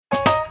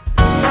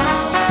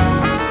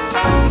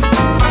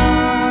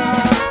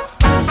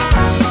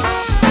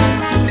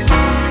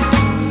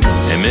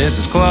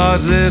Mrs.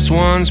 Claus, this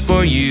one's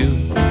for you.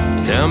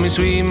 Tell me,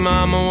 sweet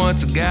mama,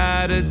 what's a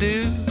guy to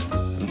do?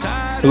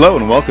 Hello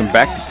and welcome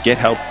back to Get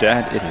Help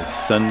Dad. It is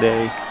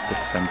Sunday,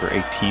 December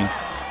 18th,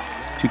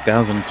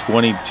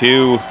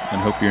 2022,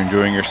 and hope you're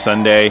enjoying your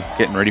Sunday,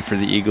 getting ready for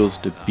the Eagles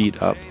to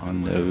beat up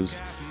on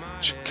those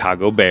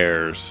Chicago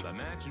Bears.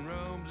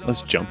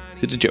 Let's jump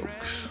to the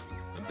jokes.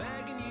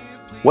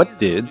 What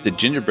did the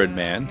gingerbread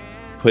man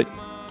put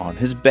on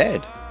his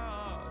bed?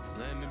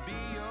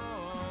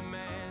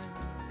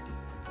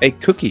 A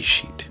cookie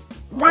sheet.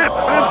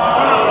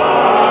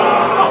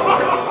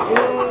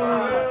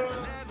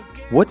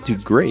 What do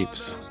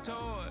grapes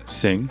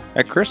sing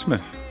at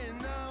Christmas?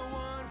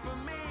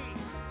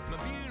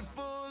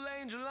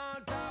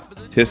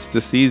 'Tis the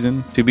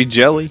season to be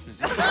jelly.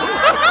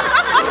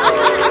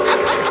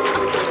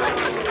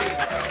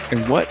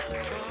 And what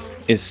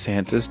is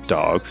Santa's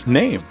dog's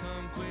name?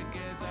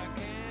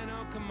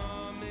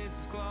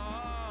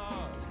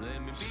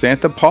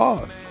 Santa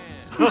Paws.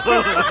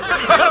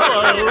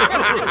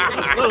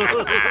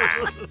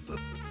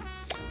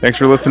 Thanks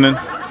for listening.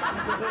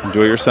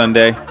 Enjoy your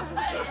Sunday.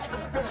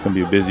 It's going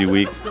to be a busy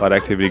week. A lot of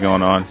activity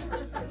going on.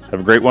 Have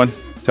a great one.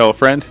 Tell a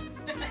friend.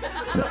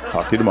 And I'll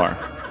talk to you tomorrow.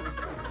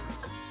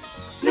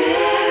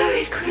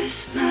 Merry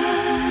Christmas.